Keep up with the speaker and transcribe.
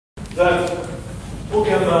that O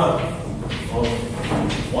gamma of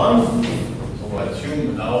 1, so I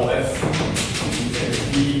assume now F is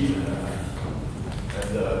P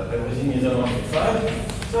and everything is unmodified.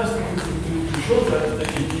 Just to show that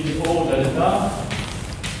it is O delta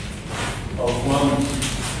of 1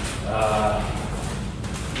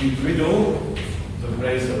 with widow, the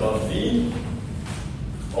place above V,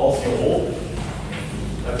 or 0,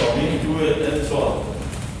 according to it, and so on.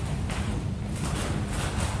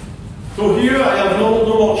 So here I have no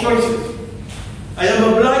more choices. I am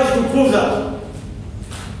obliged to prove that.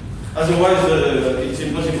 Otherwise, it's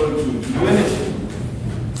impossible to do anything.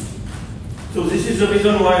 So this is the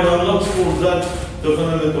reason why I will not prove that the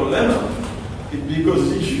fundamental lemma. It's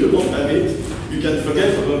because if you don't have it, you can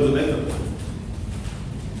forget about the method.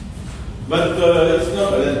 But it's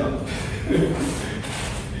not a lemma.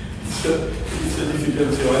 It's a difficult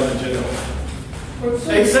theorem in general.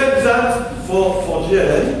 Except that for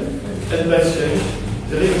GLN and mass change,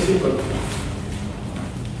 there is a simple proof.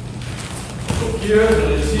 So here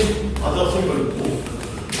there is other simple proof.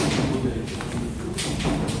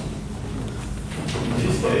 In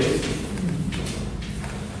this case,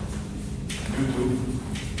 due to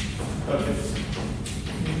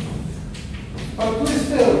But please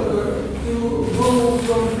tell, to go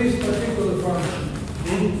from this particular function,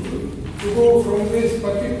 to go from this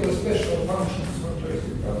particular special function,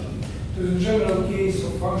 characteristic function, to the general case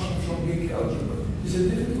of function from Greek algebra, is it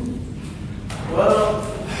difficult? Well,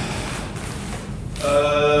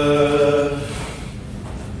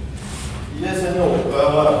 yes and no.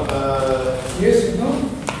 Yes and no?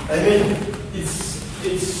 I mean, it's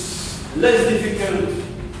less difficult to.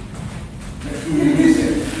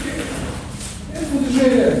 For the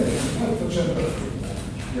GLN, not for general.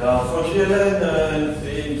 Yeah, for GLN,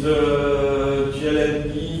 in the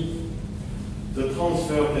GLNE, the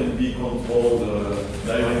transfer can be controlled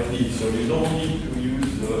directly, so you don't need to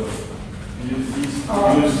use this to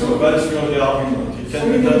use the value of the argument. It can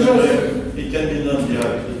be done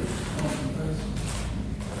directly.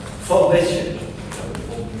 For this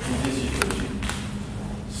situation.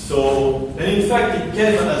 So, and in fact, it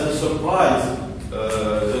came as a surprise. The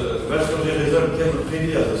Vasconcelos result came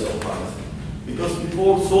really as a surprise. Because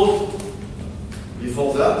people thought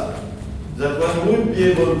before that one would be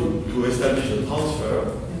able to establish a transfer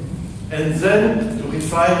and then to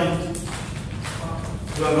refine it,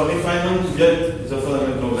 to have a refinement to get the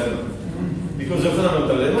fundamental lemma. Because the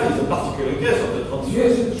fundamental lemma is a particular case of the transfer.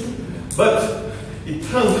 Yes. But it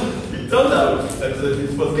turned out that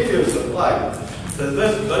it was really a surprise. That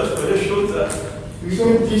Vasconcelos showed that we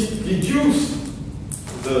can deduce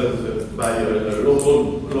by a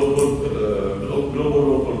global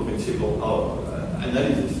principle of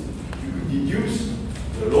analysis, you deduce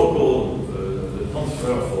the local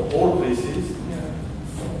transfer for all places,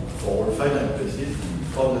 for all finite places,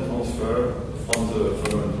 from the transfer from the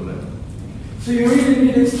fundamental lemma. So you really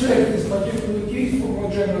need to extract this particular case for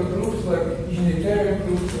more general groups like unitarian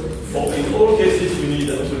groups? In all cases, you need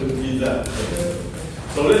absolutely that.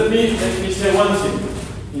 So let me say one thing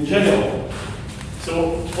in general. So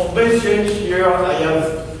for base change here, I have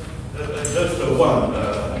just a 1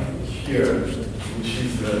 here, which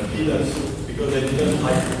is hidden because I didn't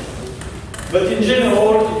hide it. But in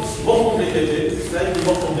general, it's more complicated, slightly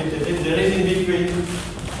more complicated. There is in between.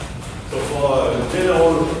 So for a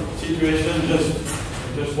general situation,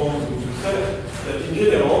 just want to say that in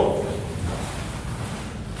general,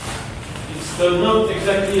 it's not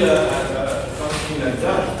exactly something like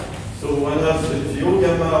that. So one has the O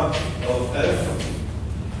gamma of F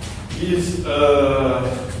is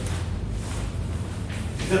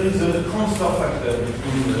there is a transfer factor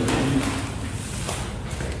between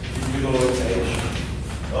H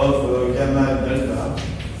of gamma and delta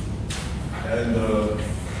and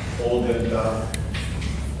O delta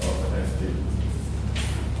of Ft.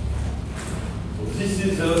 So this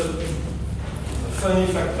is a funny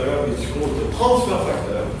factor, it's called the transfer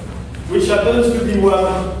factor, which happens to be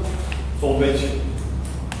 1 for base.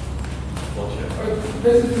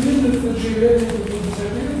 Does it mean that the GLN will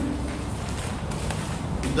disappear?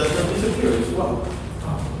 It does not disappear, it's 1.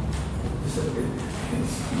 Disappear.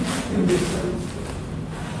 In this sense.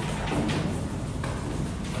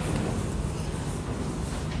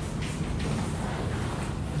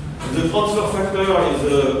 The transfer factor is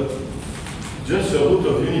just a root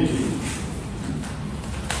of unity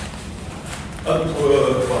up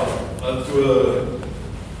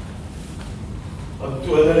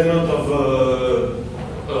to an element of a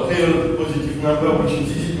real positive number, which is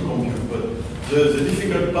easy to compute. But the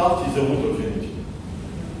difficult part is the root of unity.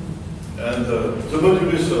 And the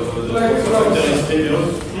modulus of the transfer factor is trivial.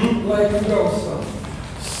 Like in Gauss.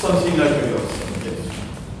 something like a Gauss, yes.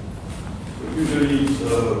 Usually it's,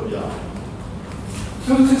 yeah.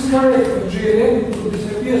 So this is correct, but GLM will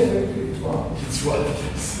disappear, so it's one. It's one,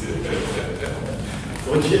 yes.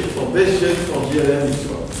 For Bayesian, for GLM, it's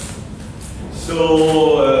one. So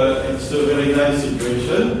it's a very nice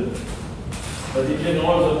situation. But in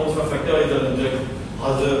general, the transfer factor is an object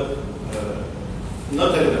rather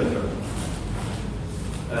not elemental.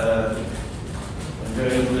 And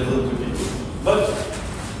very unpleasant to deal with. But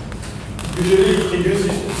usually it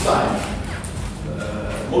reduces to sign.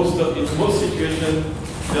 In most situations,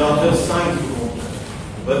 there are just signs to control.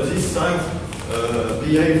 But these signs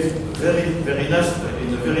behave very nasty,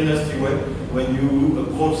 in a very nasty way when you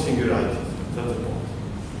approach singularity. That's the point.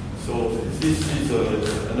 So this is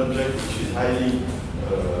an object which is highly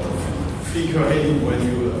flickering when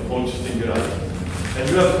you approach singularity. And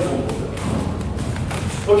you have to control that.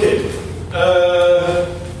 Okay.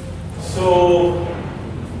 So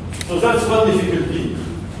that's one difficulty.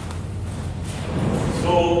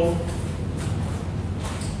 So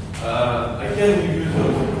I can give you the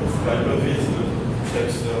slide of this. It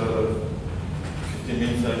takes 15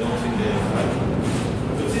 minutes. I don't think they have time.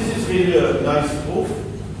 But this is really a nice proof.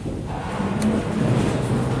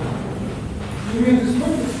 You mean this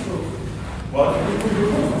convex proof? What?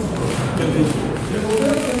 Convex proof. You will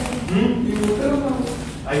tell them? You will tell them?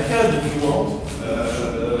 I can if you want.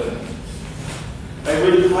 I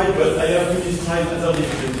will try, but I have to describe other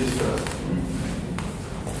difficulties first.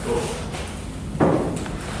 So,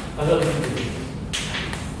 other difficulties.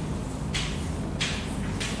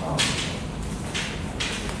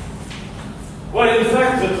 Well, in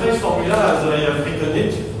fact, the trace formula, as I have written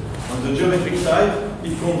it, on the geometric side,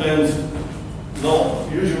 it contains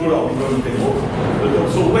non-usual orbital payload, but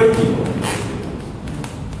also weighting.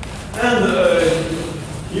 And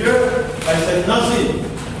here, I said nothing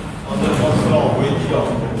on the transfer of weighted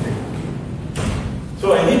orbital payload. So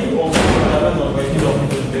I need to control what happens on weighted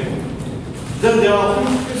orbital payload. Then there are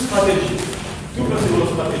two strategies, two possible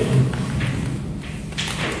strategies.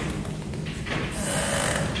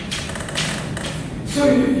 So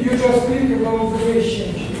you just think about the base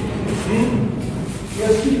change. You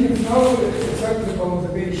are speaking now exactly about the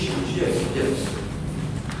base change. Yes.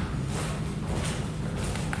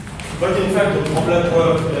 But in fact, the problem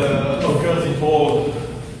occurs in all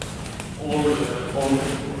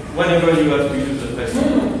whenever you have to use the trace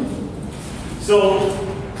formula. So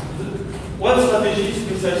one strategy is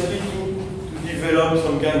precisely to develop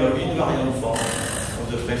some kind of invariant form of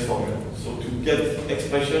the trace formula. So to get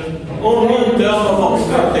expression only in terms of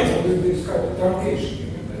obscure text.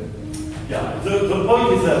 Yeah. The point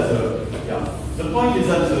is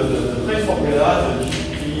that the trace formula, the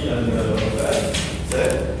GP and Z,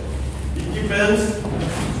 it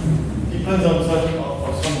depends on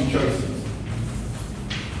some choices.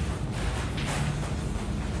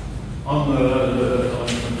 On the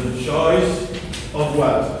choice of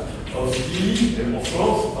what? Of T, and of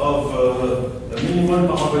course, of a minimal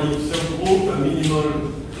parabolic subgroup, a minimal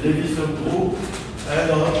Levy subgroup,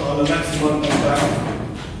 and on a maximum compact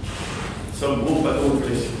subgroup at all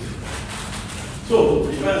places. So,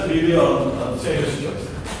 it depends really on serious choice.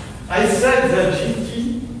 I said that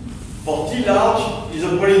GT for T large is a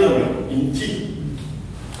polynomial in T.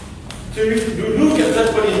 So you look at that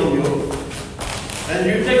polynomial, and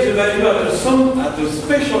you take the value at a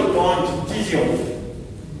special point T0.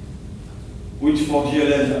 Which for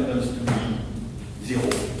GLN happens to be 0.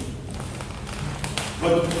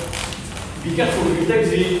 But be careful, you take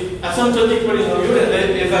the asymptotic polynomial and then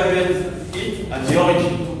evaluate it at the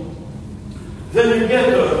origin. Then you get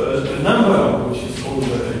a number which is called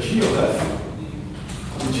G of F,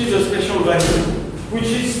 which is a special value, which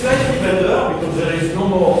is slightly better because there is no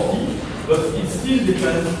more T, but it still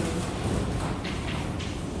depends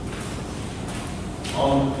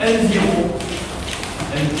on N0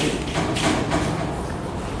 and K.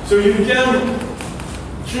 So you can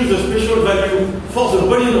choose a special value for the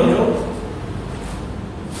polynomial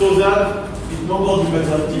so that it no more depends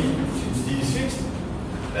on T, since T is fixed,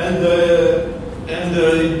 and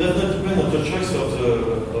it does not depend on the choice of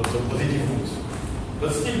the positive roots,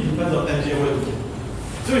 but still depends on N0 and K.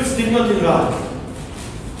 So it's still not invariant.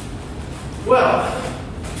 Well,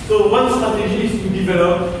 so one strategy is to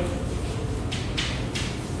develop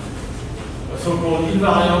a so-called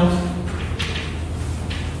invariant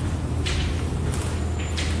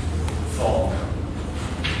form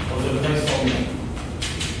of the trace formula.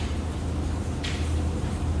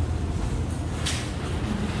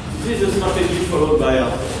 This is a strategy followed by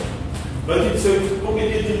others. But it's a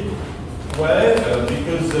complicated way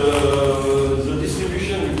because the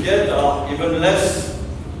distribution you get are even less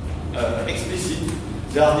explicit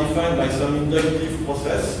they are defined by some inductive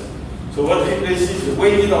process. So what replaces the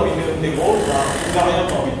weighted orbital integrals are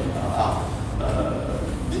invariant orbital,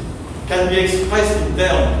 can be expressed in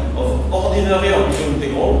terms of ordinary orbital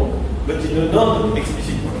integral, but in a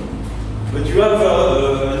non-explicit way. But you have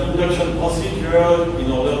an induction procedure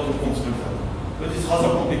in order to construct that. But it's rather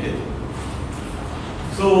complicated.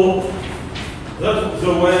 So that's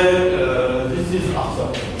the way this is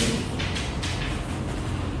answered.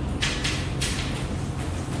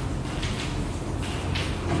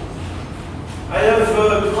 I have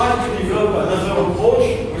tried to develop another approach,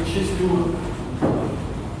 which is to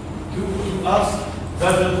ask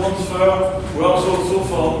that the transfer works also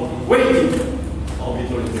for weighted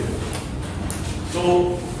orbital integrals. So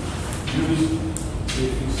use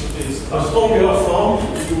a stronger form.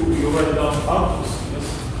 You write down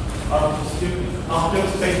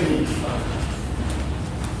Arthur's technique.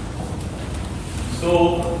 So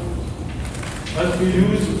as we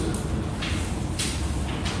use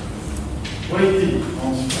weighted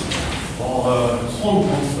transfer or strong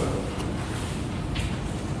transfer.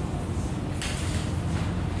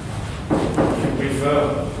 If you prefer,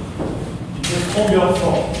 it's a stronger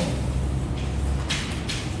form.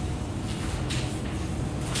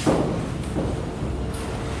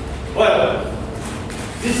 Well,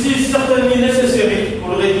 this is certainly necessary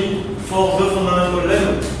already for the fundamental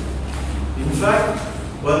lemma. In fact,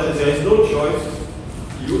 when there is no choice,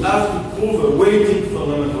 you have to prove a weighted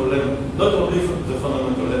fundamental lemma, not only the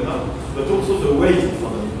fundamental lemma, but also the weighted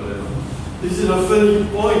fundamental lemma. This is a funny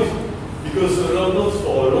point, because Langlands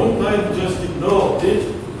for a long time just ignored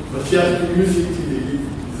it, but he had to use it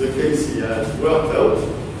in the case he had worked out.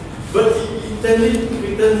 But he tended to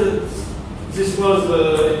pretend that this was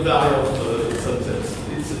invariant in some sense.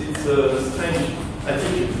 It's a strange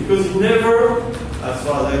attitude, because he never, as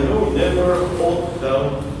far as I know, he never wrote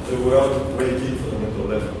down the word weighted fundamental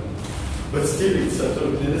lemma. But still, it's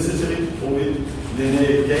absolutely necessary to prove it in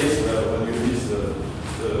any case when you use the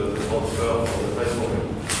transfer for the price formula.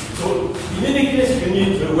 So, in any case, you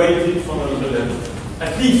need the weighted fundamental lemma.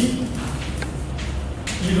 At least,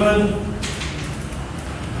 even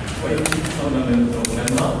weighted fundamental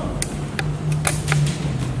lemma.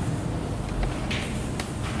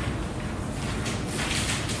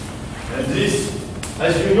 And this,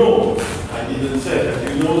 as you know, I didn't say, as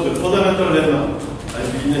you know, the fundamental lemma has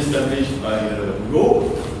been established by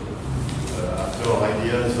Go, after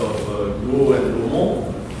ideas of Go and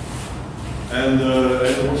Laurent, and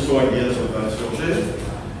also ideas of Insurgé.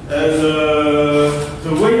 And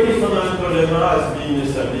the weighted fundamental lemma has been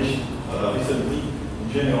established recently, in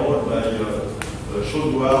general, by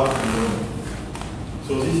Chaudoir.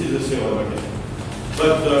 So this is a theorem again.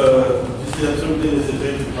 But this is absolutely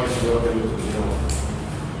necessary to try to work out the general.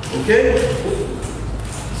 Okay?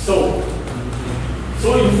 So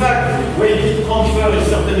in fact, weighted transfer is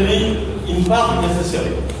certainly in part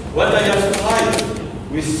necessary. What I have tried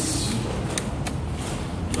with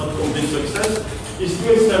not complete success is to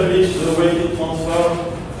establish the weighted transfer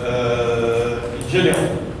in general.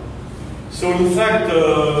 So in fact,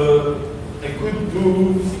 I could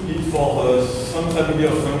do it for some family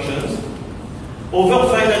of functions. Over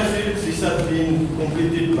finite fields, this has been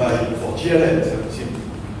completed for GLN.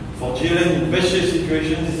 For GLN in best-case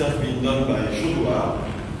situations, this has been done by Chaudoir.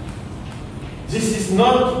 This is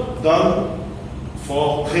not done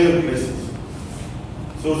for real places.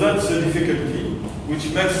 So that's the difficulty,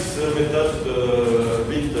 which makes the method a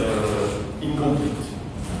bit incomplete.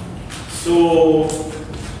 So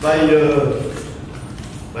by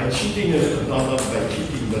cheating, not by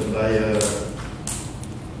cheating, but by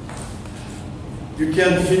you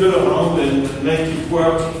can fiddle around and make it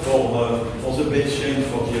work for the base change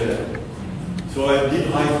for GLN. So I did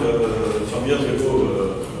write some years ago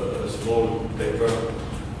a small paper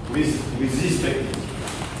with this technique.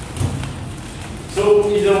 So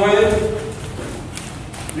either way,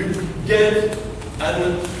 you get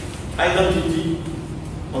an identity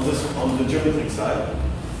on the geometric side,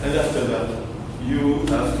 and after that, you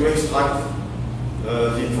have to extract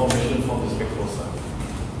the information from the spectral side.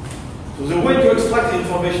 So the way to extract the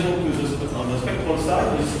information on the spectral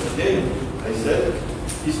side is, again, I said,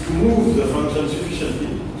 is to move the function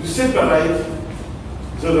sufficiently to separate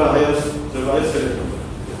the various electrons.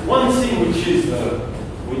 One thing which is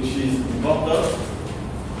important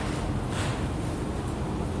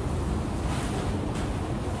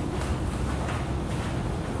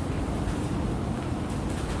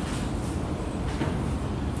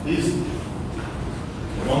is,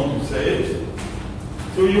 I want to say it.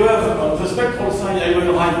 So you have on the spectral side, I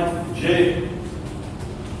will write J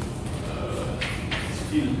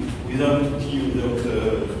still without T, without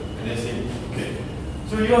anything. Okay.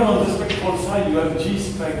 So you have on the spectral side, you have G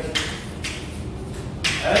spec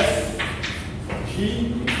F, G,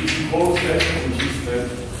 which is equal to F, which is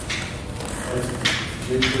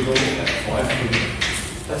G to go for F to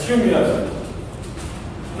go. Assume you have that.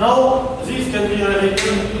 Now, this can be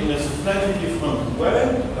written in a slightly different way,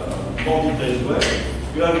 more detailed way.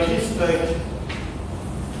 You have G spec,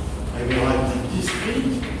 I will write the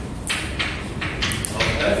discrete of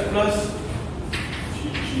F plus G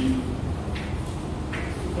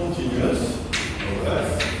continuous of F.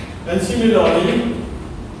 And similarly,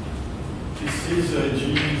 this is G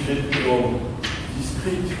to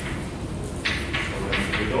discrete of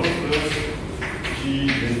F plus G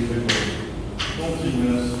to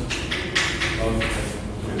continuous of F.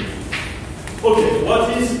 Okay, what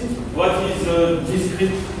is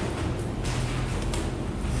discrete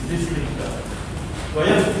term? So I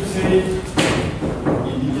have to say it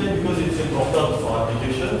in detail because it's important for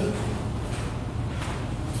applications.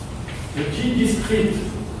 The G discrete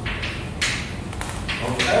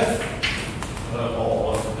of F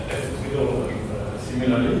or F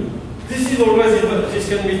similarly, this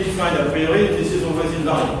can be defined a priori, this is always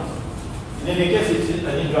invariant. In any case, it's an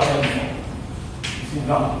invariant form. It's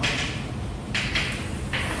invariant.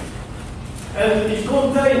 And it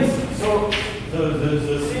contains, so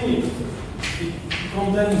the thing is, it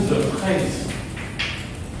contains the trace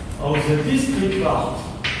of the discrete part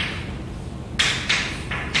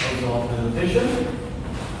of the representation,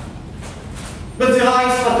 but there are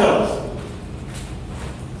extra terms,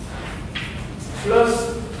 plus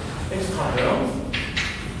extra terms,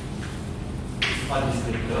 extra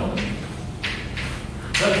discrete terms.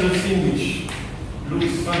 That's the thing which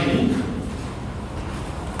looks funny,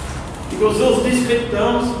 because those discrete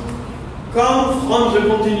terms come from the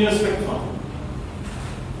continuous spectrum.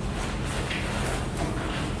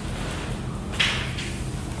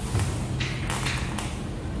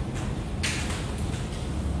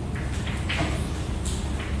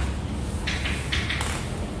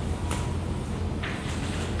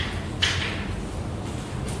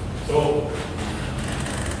 So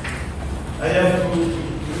I have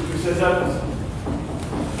to say that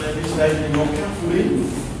maybe slightly more carefully.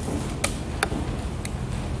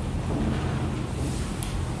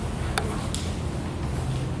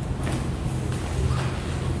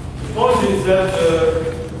 The point is that,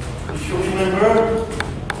 if you remember,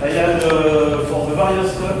 I had, for the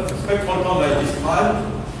various spectral terms I described,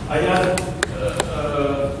 I had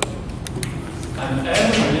an M,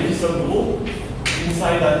 a Levy subgroup,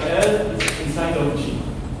 inside an L, inside of G.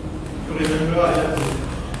 You remember,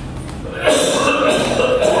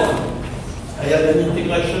 I had an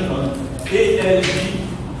integration on ALG.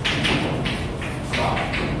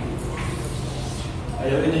 I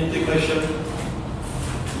have an integration.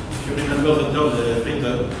 If you remember the terms, I think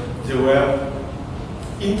that they were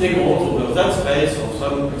integral to that space of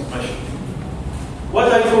some expression.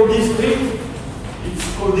 What I call discrete,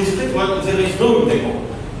 it's called discrete when there is no integral.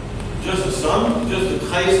 Just a sum, just a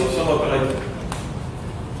trace of some operator.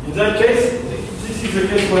 In that case, this is the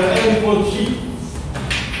case where M equals G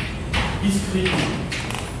discrete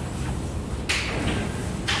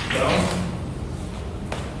terms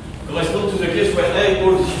correspond to the case where A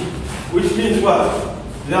equals G, which means what?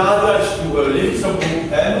 They are attached to a Levy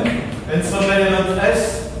subgroup M and some element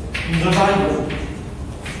S in the variable.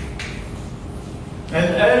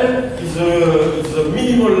 And L is a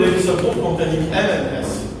minimal Levy subgroup containing M and S.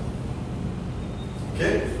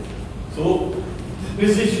 Okay? So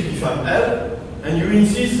with this you define L, and you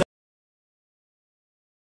insist that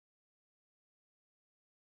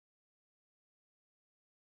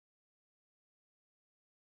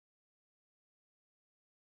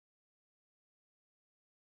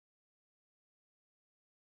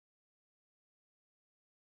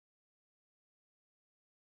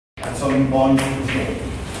at some point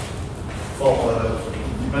for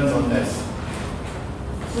depends on S.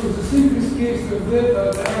 So the simplest case of that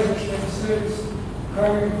are the Eisenstein sets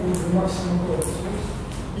coming with the maximum cost.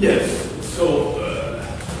 Yes. So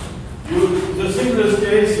the simplest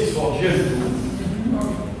case is for GL2.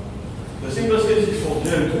 The simplest case is for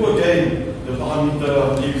GL2. Again, the parameter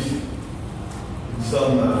lives in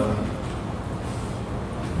some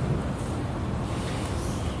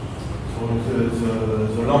so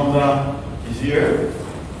the lambda is here,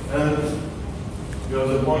 and you have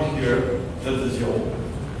the point here, that's the 0.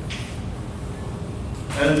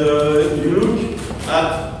 And you look at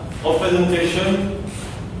representation.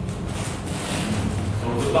 So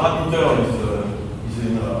the parameter is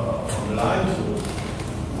in on the line. So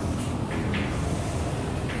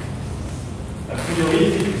a priori,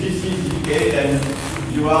 this is A, and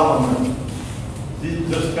you are on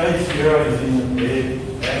the space here is in A.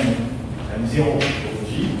 0 for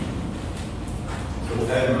G. So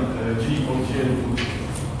G equals G input.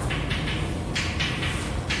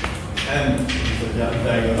 M is a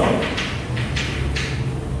diagonal.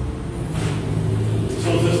 So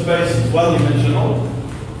the space is one-dimensional.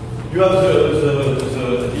 You have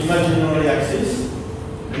the imaginary axis,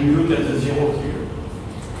 and you look at the 0 here.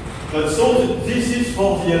 But so this is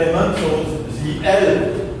for the element, so the L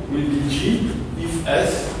will be G if S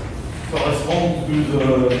corresponds to the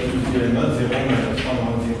element 0 minus 1,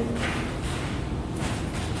 1, 0.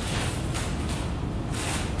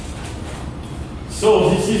 So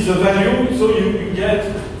this is the value, so you get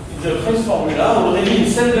in the trace formula, already in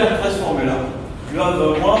Selberg trace formula, you have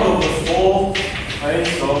 1 over 4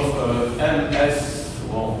 trace of ms,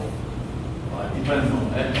 well, it depends on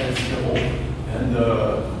ms0, and the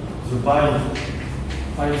pi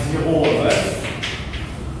 0 of s,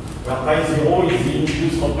 where pi 0 is the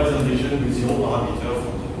induced representation with 0 parameter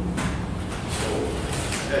from the. So,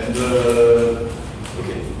 and,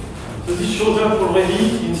 okay. So this shows up already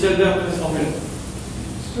in Selberg trace formula.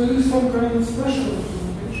 So this is some kind of special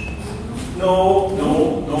representation? No.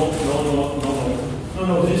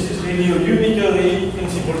 This is really a unitary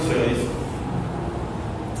principal series.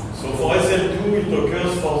 So for SL2, it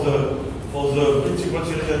occurs for the principal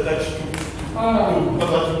series attached to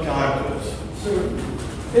quadratic characters. So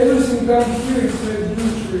everything down here is a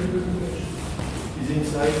unitary representation. Is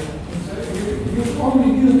inside? You only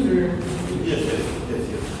unitary representation. Yes.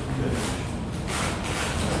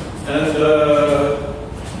 And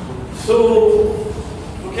so,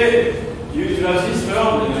 okay, you have this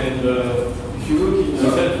term, and if you look in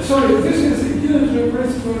sorry, this is a unitary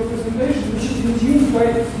principal representation which is induced by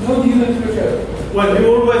non-unitary character. Well, you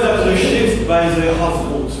always have the shift by the half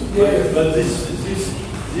modes, yes. But this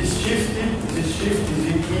shift is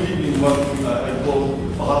included in what I call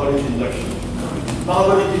parabolic induction.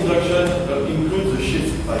 Parabolic induction includes the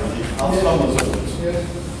shift by the half sum of the modes. Yes.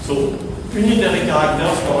 So unitary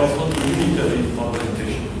characters correspond to unitary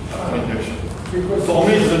representation. Induction. Because for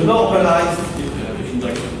me, it's a normalized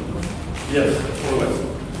induction. Yes, always.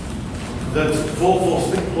 That's for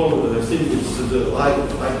spectral thing, it's the right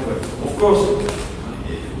way. Of course,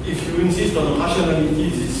 if you insist on rationality,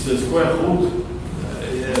 this square root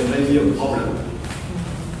may be a problem.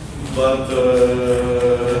 But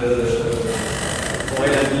for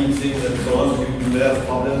adding things and so on, you may have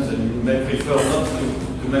problems, and you may prefer not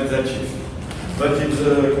to make that shift. But it's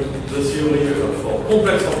the theory for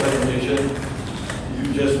complex representation. You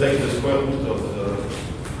just take the square root of the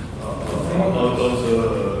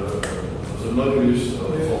modulus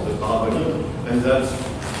for the parabolic, and that's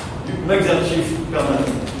you make that shift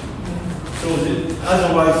permanent. So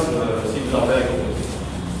otherwise, things are very complicated.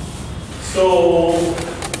 So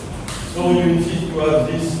you need to have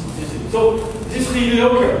this. So this really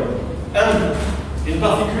occurs, and in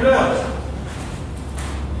particular.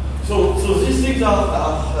 So these things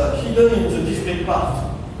are hidden in the discrete part.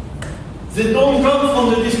 They don't come from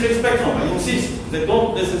the discrete spectrum, I insist. They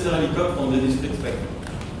don't necessarily come from the discrete spectrum.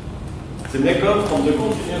 They may come from the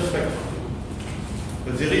continuous spectrum.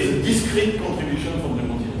 But there is a discrete contribution from the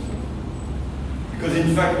continuous spectrum. Because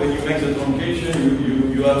in fact, when you make the truncation,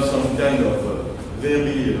 you have some kind of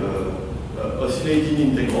very oscillating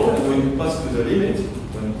integral, and when you pass to the limit,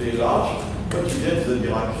 when they large, what you get the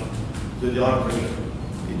Dirac equation.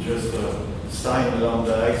 Just sine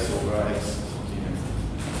lambda x over x, something like that.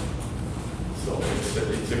 So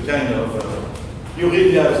it's a kind of, you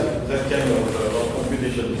really have that kind of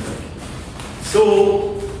computation. So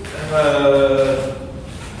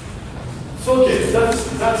okay, that's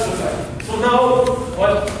the fact. So now,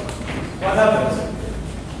 what happens?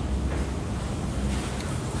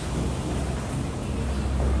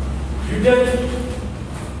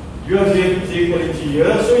 You have the equality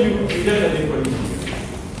here, so you get an equality here.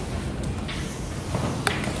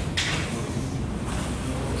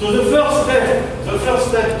 So the first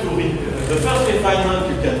refinement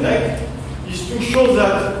you can make is to show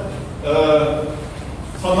that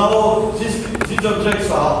somehow these objects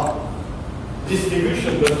are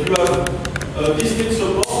distribution, but you have a discrete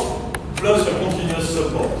support plus a continuous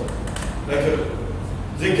support. Like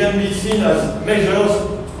they can be seen as measures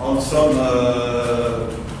on some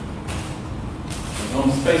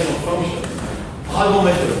space of functions, Radon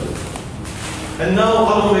measures. And now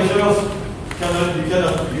Radon measures. You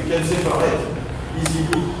can separate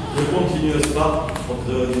easily the continuous part of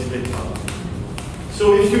the discrete part. So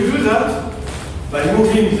if you do that, by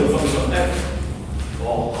moving the function f,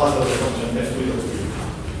 or rather the function f with O,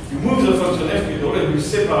 you move the function f with O and you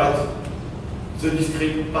separate the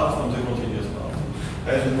discrete part from the continuous part.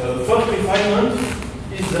 And the first refinement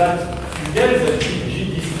is that you get the G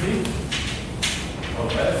discrete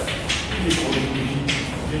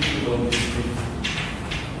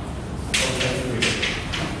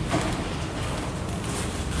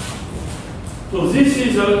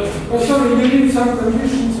is a... Oh, sorry, you need some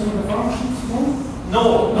conditions on the functions, no?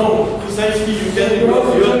 No, precisely you can...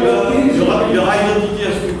 Your identity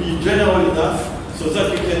has to be general enough so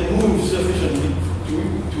that you can move sufficiently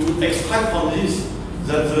to extract from this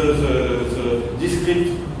that the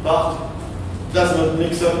discrete part does not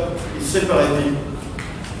mix up, is separated.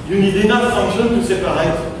 You need enough function to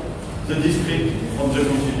separate the discrete from the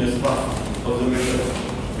continuous part of the measure.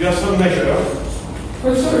 You have some measure.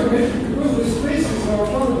 But sorry, because the spaces are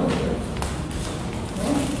orthogonal. No?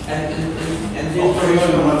 And the Orthogonal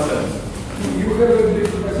in what sense? You have a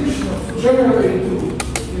decomposition of generally two.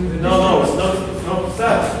 No, it's not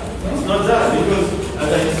that. It's not that, because as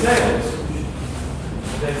I said,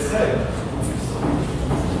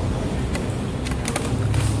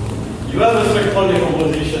 you have a spectral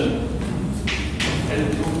decomposition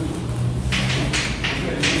L2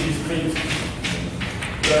 discrete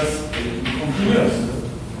plus continuous.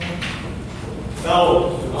 Now,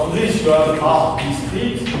 on this you have R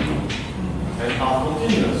discrete and R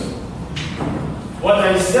continuous. What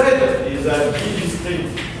I said is that P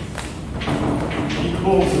discrete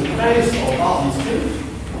equals the trace of R discrete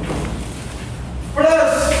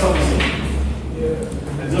plus something.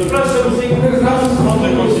 And the plus something comes from the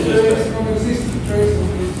continuous.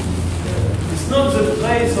 It's not the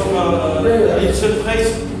trace of it's a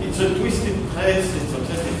trace, it's a twisted trace, it's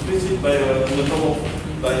obsessively twisted by an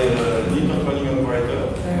intertwining operator.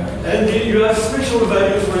 And you have special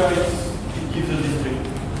values where it gives a discrete.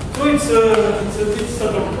 So it's a bit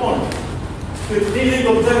subtle point. So it really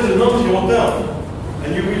contains a non-zero term. And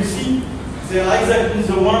you will see they are exactly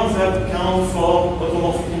the ones that count for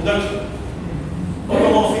automorphic induction.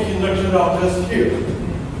 Automorphic induction are just here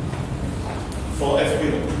for F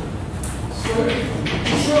real. So to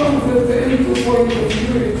show that the L2 point of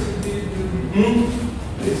view is indeed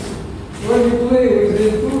when you play with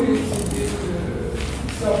L2 it's indeed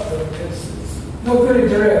subtle. It's not very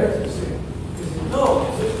direct, you see. No,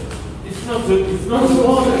 it's not the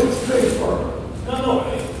one. It's straightforward.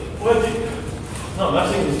 No,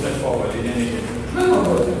 nothing is straightforward in any case. No,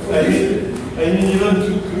 I mean even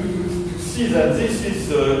to see that this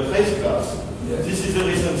is a trace class. Yes. This is a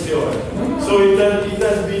recent theorem. So it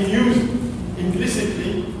has been used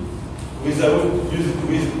implicitly without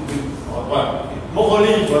well,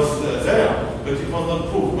 morally it was there, but it was not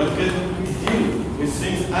proved. One can deal with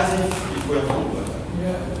things as if it were true,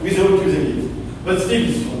 without using it. But still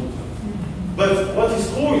it's true. But what is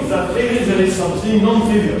true is that really there is something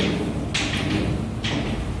non-trivial.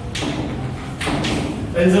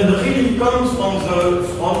 And that really comes from the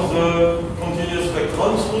continuous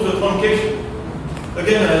spectrum through the truncation.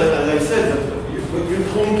 Again, as I said, that you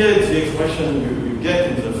truncate the expression you get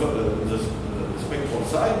in the spectral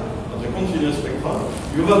side, on the continuous spectrum,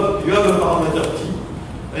 you have a parameter t,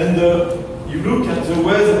 and you look at the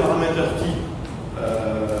way the parameter t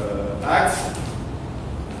acts,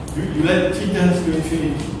 you let t tends to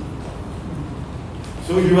infinity.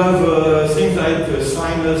 So you have things like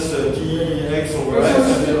sinus t x over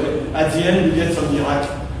s, and at the end you get some Dirac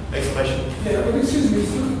expression. Yeah, but excuse me,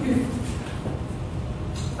 so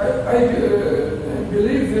I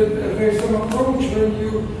believe that there is some approach when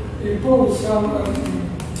you impose some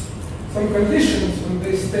conditions on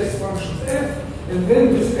these test functions f, and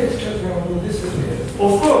then this extra term will disappear.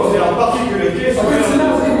 Of course, there are particular cases. But it's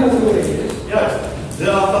another way, yes? Yes,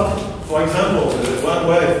 there are, for example, one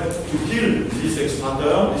way to kill this extra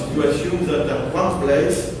term is to assume that at one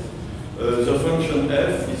place the function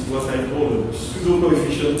f is what I call a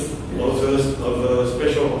pseudo-coefficient of the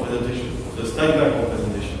special representation, the Steinberg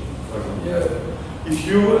representation, for example. Yeah. If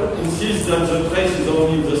you insist that the trace is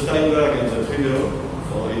only in the Steinberg and the trigger,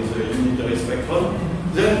 or in the unitary spectrum,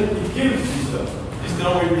 then it kills this term. This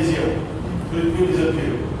term will be zero. So it will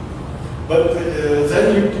disappear. But then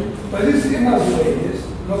you... But this is another way, yes?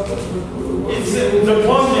 Not the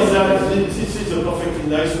point is that this is a perfectly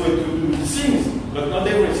nice way to do things, but not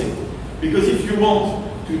everything. Because if you want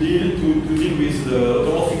to deal with the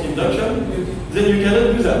automorphic induction, then you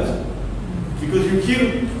cannot do that. Because you kill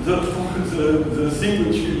the thing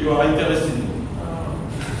which you are interested in.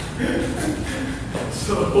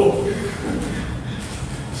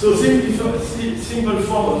 So simple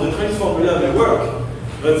form of the trace formula may work,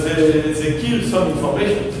 but they kill some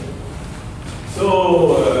information. So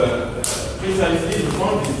precisely the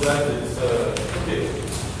point is that it's okay.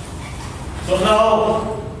 So now,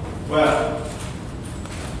 well,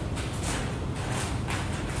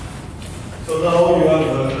 so now you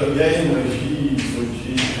have again G, so G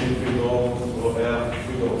prudent, so R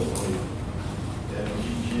prudent, sorry, and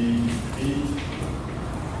G beat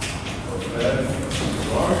of F,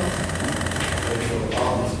 1, so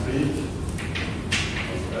R discrete,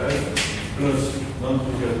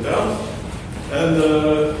 terms. And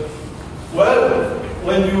well,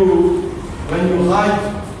 when you write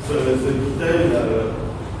the detailed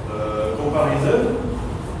comparison,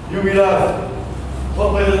 you will have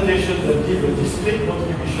representations that give a discrete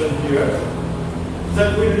contribution here that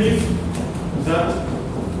will leave that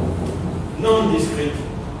non-discrete,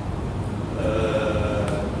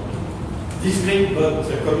 discrete but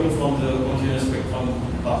coming from the continuous spectrum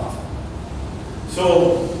part. So,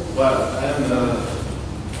 well, I am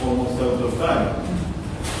almost out of time.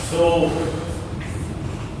 So,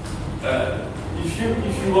 if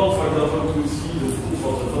you want, for example, to see the proof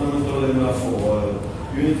of the fundamental lemma for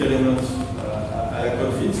unit elements I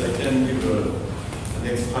can give an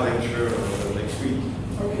extra lecture next week.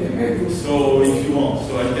 Okay, maybe. So if you want,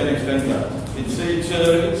 so I can explain that. It's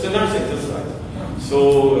a nice exercise. So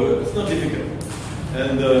it's not difficult,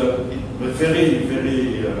 and but very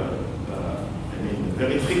very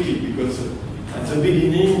tricky, because at the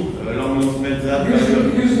beginning Langlands made that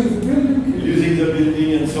using the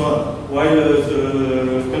building and so on. While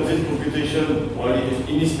the content computation, well,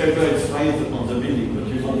 in this paper it's right on the building, but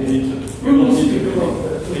you don't need to.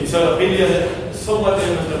 It's really a somewhat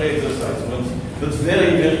elementary exercise, but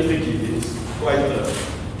very tricky. It's quite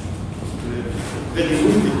very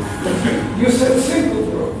good. You said simple,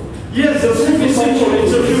 bro. Yes, it's simple.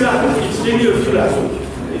 It's a Euler. It's really a Euler.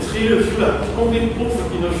 It's really a Euler. Complete proof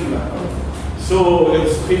in a Euler. So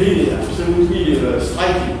it's really absolutely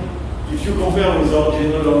striking. If you compare with our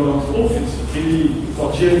general Langlands proof, it's really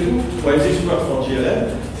for GL2, while this works for GLM.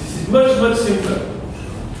 This is much simpler.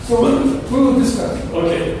 So we will discuss.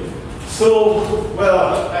 Okay. So,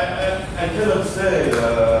 well, I cannot say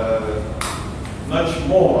much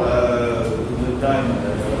more in the time,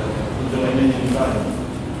 in the remaining time.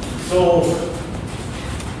 So,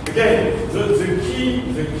 again, the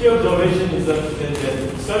key observation is that you can get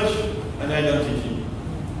such an identity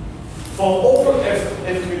for all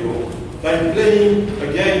F3O. By playing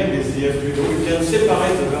again with the F3O, you can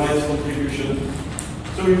separate the various contributions.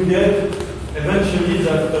 So you get eventually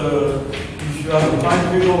that if you have a pi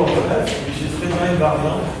below of F, which is Riemann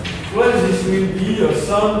invariant, well, this will be a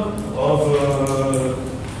sum of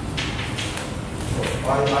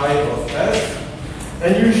pi I of F,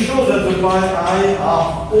 and you show that the pi I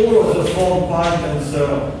are all of the form pi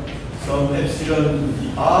tensor, some epsilon to the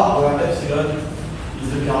R, where epsilon is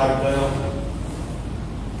the character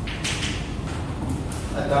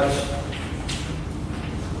attached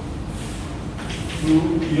to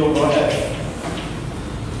E over F.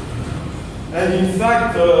 And in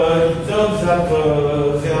fact, it turns that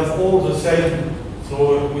they have all the same, so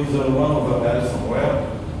with 1 over L somewhere.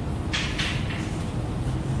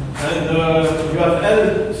 And you have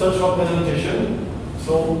L such representation.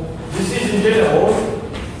 So this is in general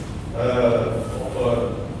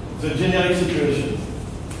the generic situation.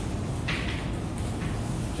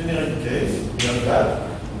 Generic case, we have that.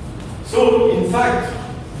 So in fact,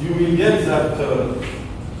 you will get that.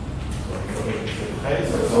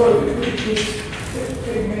 Sorry,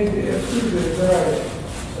 take maybe a few right.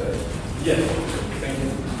 Yes, thank you.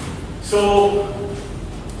 So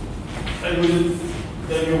I will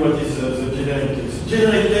tell you what is the generic case.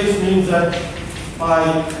 Generic case means that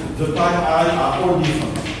the pi I are all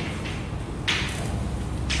different.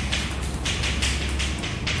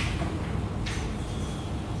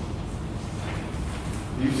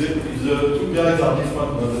 If the two guys are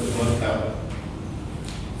different, one L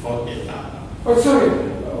for A. Oh, sorry.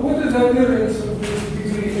 What is the appearance of this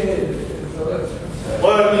degree A?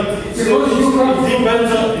 Well, it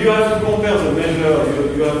depends on, you have to compare the measure.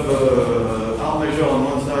 You have R measure on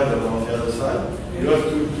one side and on the other side. You have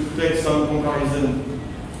to take some comparison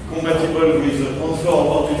compatible with the transfer of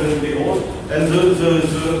orbital integrals. And the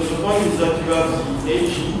point is that you have the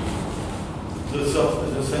AG, the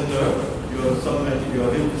center. You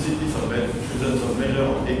have implicitly some presence of measure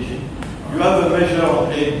on AG. You have a measure on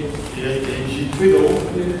AG twiddle,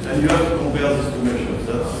 and you have to compare these two measures.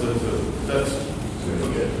 That's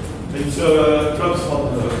okay. It comes from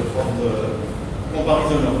the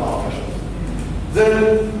comparison of R measures. Then,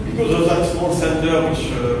 because of that small center which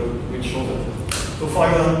shows it. So for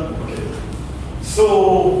example, okay. So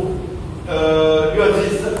you have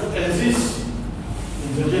this and this in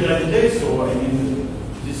the general case. So I mean,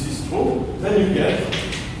 this is true. Then you get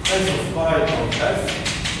S of pi of F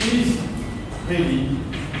is really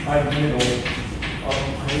pi middle of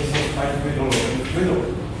S of pi middle,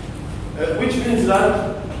 which means that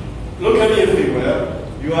locally everywhere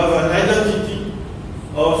you have an identity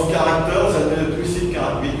of characters and then a twisted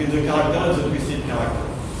character between the character and the twisted character.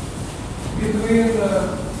 Between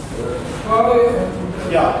pi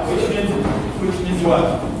and yeah, which means what?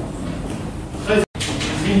 The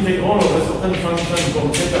integral. integral of a certain function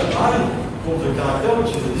called theta pi, called the character,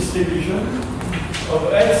 which is a distribution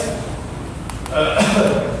of x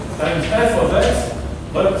times f of x,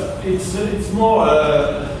 but it's more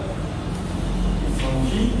it's on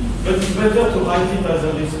G, but it's better to write it as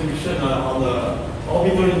a distribution on the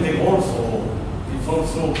orbital integral, so it's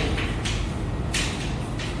also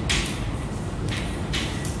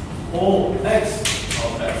all x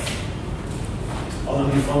of f on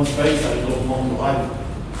a different space. I don't want to write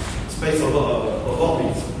space of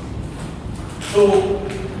orbits. So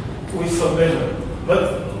with some measure,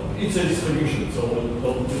 but it's a distribution, so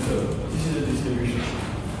this is a distribution.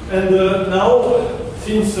 And now,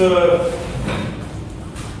 since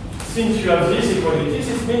you have these equalities,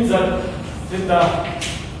 it means that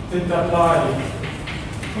theta pi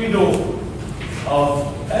widow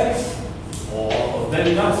of x or of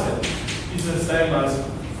delta is the same as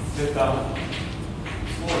theta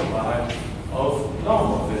small pi of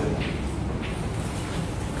norm of delta.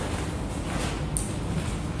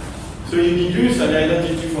 So you deduce an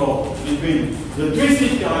identity for between the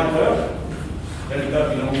twisted character, delta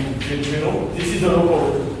belonging to J0, this is a local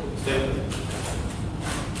statement,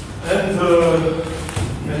 and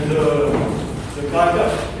the character.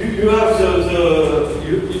 You have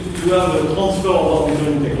you have the transfer of orbital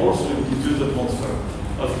integrals, so you deduce the transfer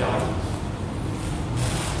of characters.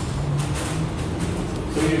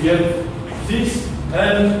 So you get this,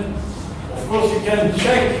 and of course you can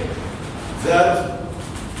check that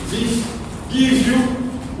this gives you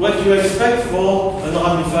what you expect for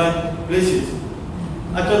unramified places.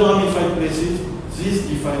 At unramified places, this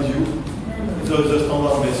defines you the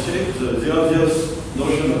standard base shape, the obvious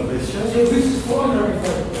notion of base shape. So this is for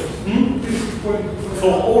unramified places? This is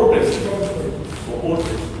for all places. For all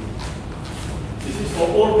places. This is for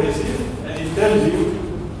all places, and it tells you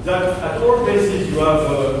that at all places you have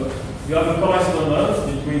a correspondence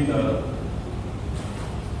between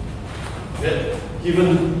given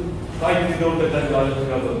pi below that you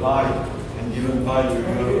have a pi, and given pi you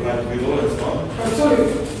have a pi below and so on. I'm sorry,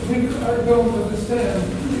 I don't understand.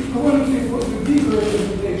 Equality for the bigger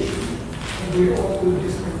representation, and we all will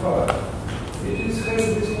disregard. It is has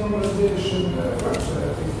this normalization factor,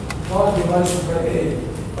 I think, 1 divided by a.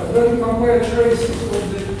 But when you compare traces of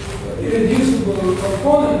the irreducible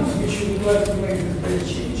components which you would like to make this base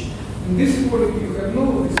change, in this equality you have no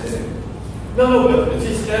this L. No, but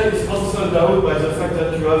this L is cancelled out by the fact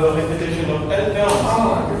that you have a repetition of L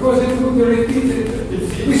terms. Because it will be repeated.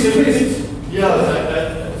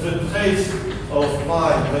 The trace of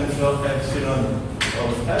pi tensor epsilon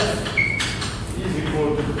of f is equal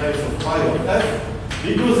to the trace of pi of f,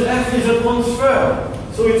 because f is a transfer.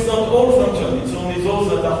 So it's not all functions, it's only those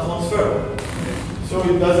that are transferred. So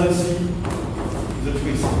it doesn't see the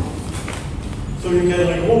twist. So you can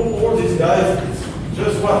regroup all these guys, it's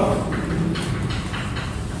just one.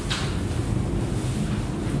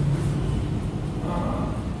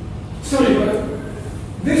 Sorry, but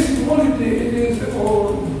this equality it is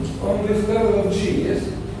on this level of G, yes?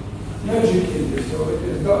 No G so it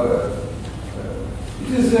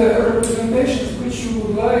is representations which you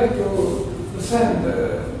would like to send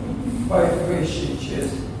by the base change, yes?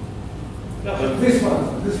 Yeah, but this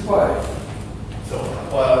one, this pi. So,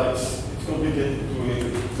 well, it's complicated to...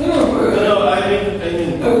 No, I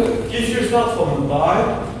mean, if you start from pi,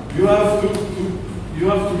 you have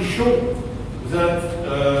to show that...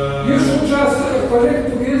 you should just collect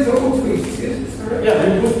together all twists, yes? Correct?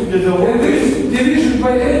 Yeah, you put together all and this division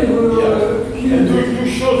by L will... And to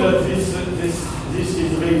show that this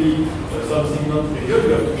is really something not real,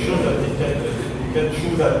 you have to show that you can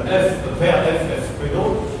show that f, a pair f pedal,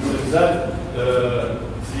 so that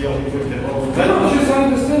the orbital integral. No, just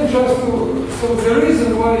understand so the reason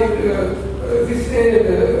why this L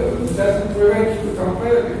doesn't prevent you to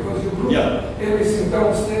compare, because you group everything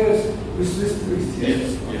downstairs with this twist.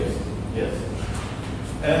 Yes.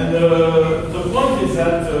 And the point is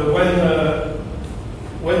that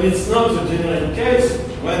when it's not the generic case,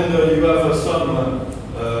 when you have some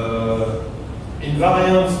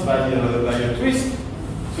invariance by a twist,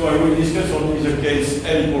 so I will discuss only the case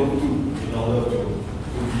L equal 2 in order to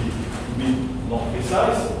be more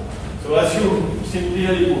precise. So assume simply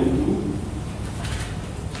L equal 2.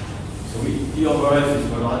 So E over F is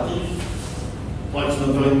quadratic. Well, it's not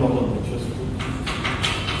very important, but just E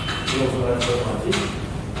over F quadratic.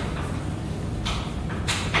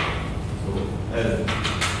 So L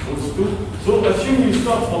equals 2. So assume you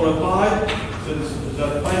start from a pi,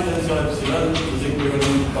 that pi tensor epsilon is equivalent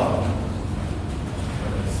to pi.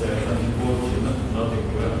 Unequal is not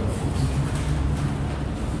equivalent.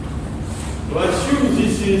 So assume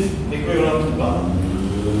this is equivalent to pi.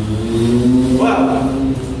 Well,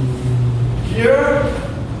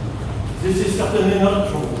 certainly not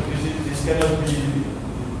true. This cannot be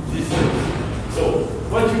this way. So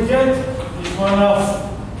what you get is 1/2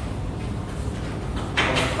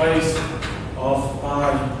 of trace of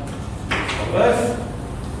pi of f.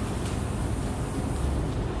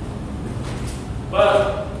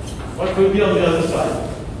 But what will be on the other side?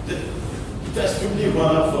 It has to be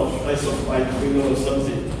 1/2 of trace of pi, we know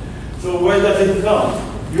something. So where does it come?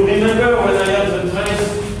 You remember when I had the trace,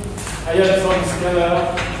 I had some scalar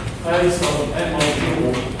trace of m of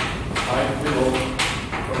 0, I will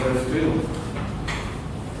of f0.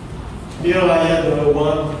 Here I had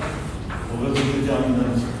 1 over the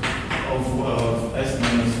determinant of s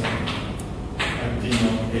minus 1 acting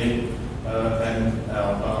on a and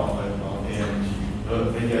on a and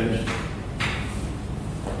g, and g.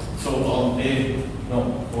 So on a, no,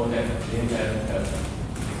 on f, a and f.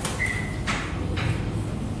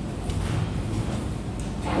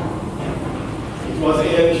 It was a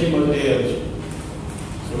and g mod a and g.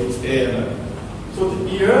 So it's a and f. So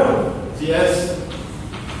here, the s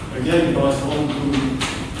again corresponds to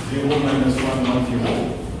 0 minus 1 not 0.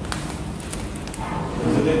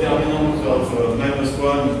 The determinant of minus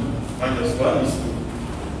 1 minus 1 is 2.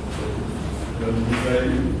 This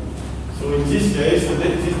value. So in this case,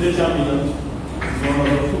 this determinant is 1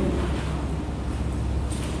 over 2.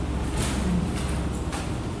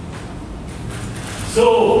 So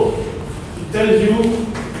it tells you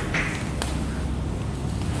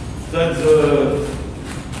that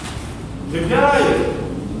the guys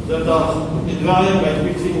that are invariant by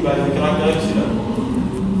switching by the character epsilon,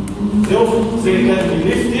 they can be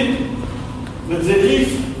lifted, but they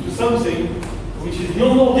lift to something which is no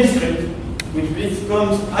more discrete, which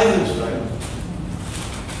becomes Eisenstein.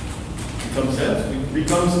 In some sense, it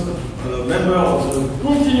becomes a member of the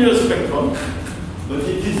continuous spectrum, but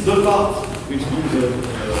it is the part which gives a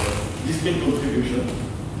discrete contribution,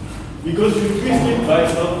 because you twist it by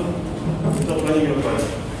some running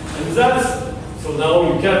operator. And that's, so now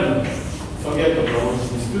you can forget about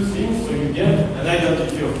these two things, so you get an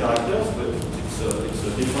identity of characters, but it's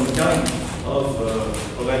a different kind of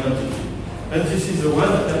identity. And this is the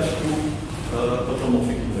one attached to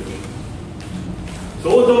automorphic induction. So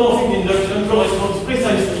automorphic induction corresponds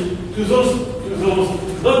precisely to those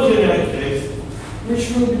non-generic cases. Which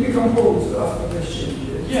will be decomposed after the exchange.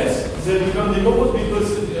 Yes, they become decomposed because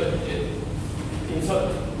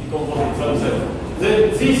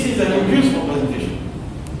this is an induced representation.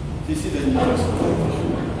 This is an induced representation.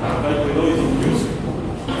 Like we know is induced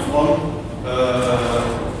from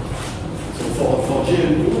so for G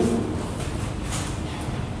and 2,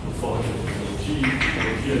 for G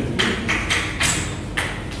and 2.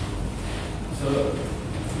 So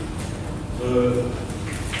the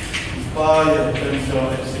pi tensor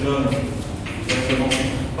epsilon is automorphic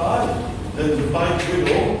to pi, then the pi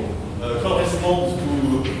below corresponds to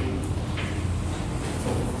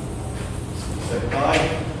pi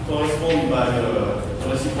corresponds by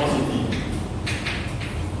reciprocity.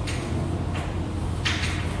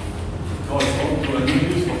 Corresponds to an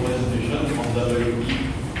induced representation from WP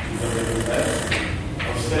to WF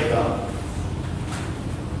of theta.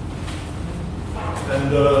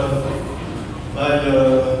 And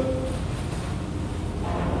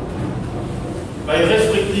by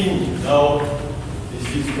restricting now, this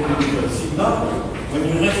is called sigma. When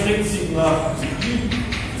you restrict sigma to P,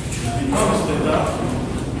 it becomes theta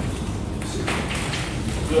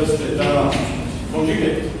plus theta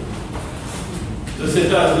conjugate. The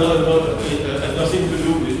theta has nothing to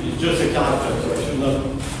do with it's just a character, so I should not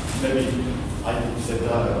maybe I did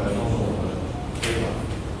theta, I don't know, theta.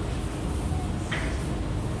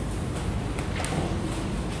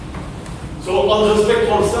 So on the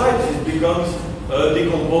spectral side, it becomes a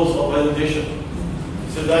decomposed representation.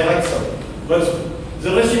 It's a direct sum. But the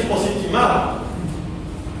reciprocity map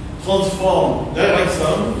transforms direct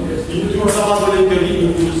sum into a parabolically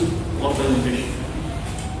induced representation.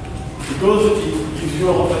 Because it gives you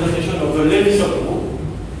a representation of the Labesse subgroup,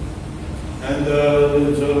 and the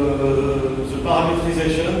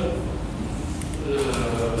parametrization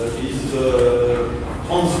is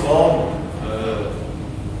transformed.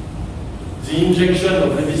 The injection of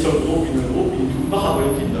the subgroup in a group into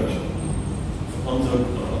parabolic induction on the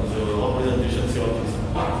representation theoretic.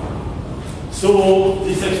 So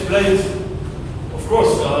this explains, of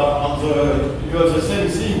course, you have the same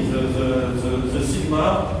thing, the sigma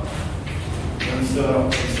answer,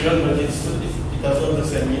 but it has not the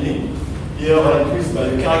same meaning. Here I twist by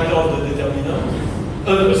the character of the determinant.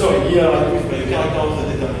 Here I twist by the character of the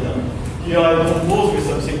determinant. Here I compose with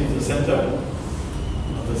something in the center.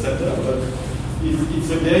 But it's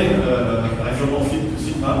again isomorphic to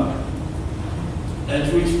sigma. and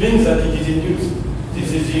which means that it is induced.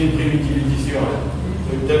 This is the impermittivity theorem.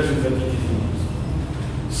 So it tells you that it is induced.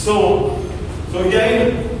 So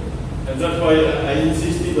again, and that's why I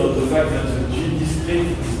insisted on the fact that the G discrete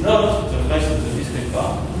is not the rest of the discrete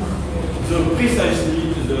part. So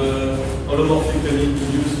precisely the automorphically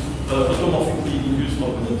induced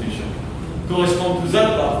representation correspond to that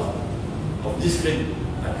part of discrete,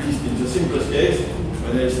 at least in the simplest case,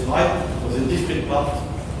 when I write for the discrete part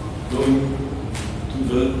going to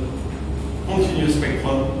the continuous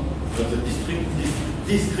spectrum of the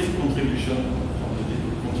discrete contribution of the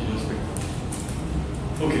continuous spectrum.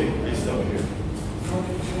 Okay, I stop here.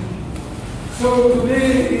 So today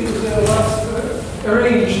is the last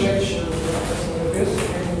arranged lecture of Professor Labesse,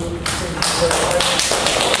 and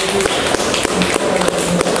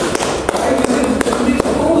I believe at least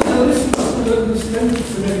all the listeners will understand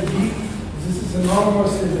it's very deep. This is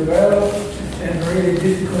enormously developed and really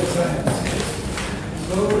difficult science.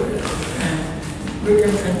 So we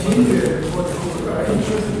can continue what we are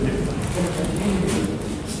interested in, we can continue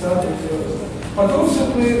studying further. But also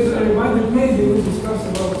please remind me, maybe we'll discuss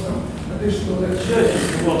about some additional lectures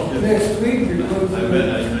next week because we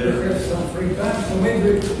have some free time. So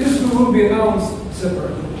maybe this will be announced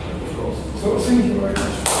separately. Of course. So thank you very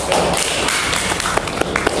much.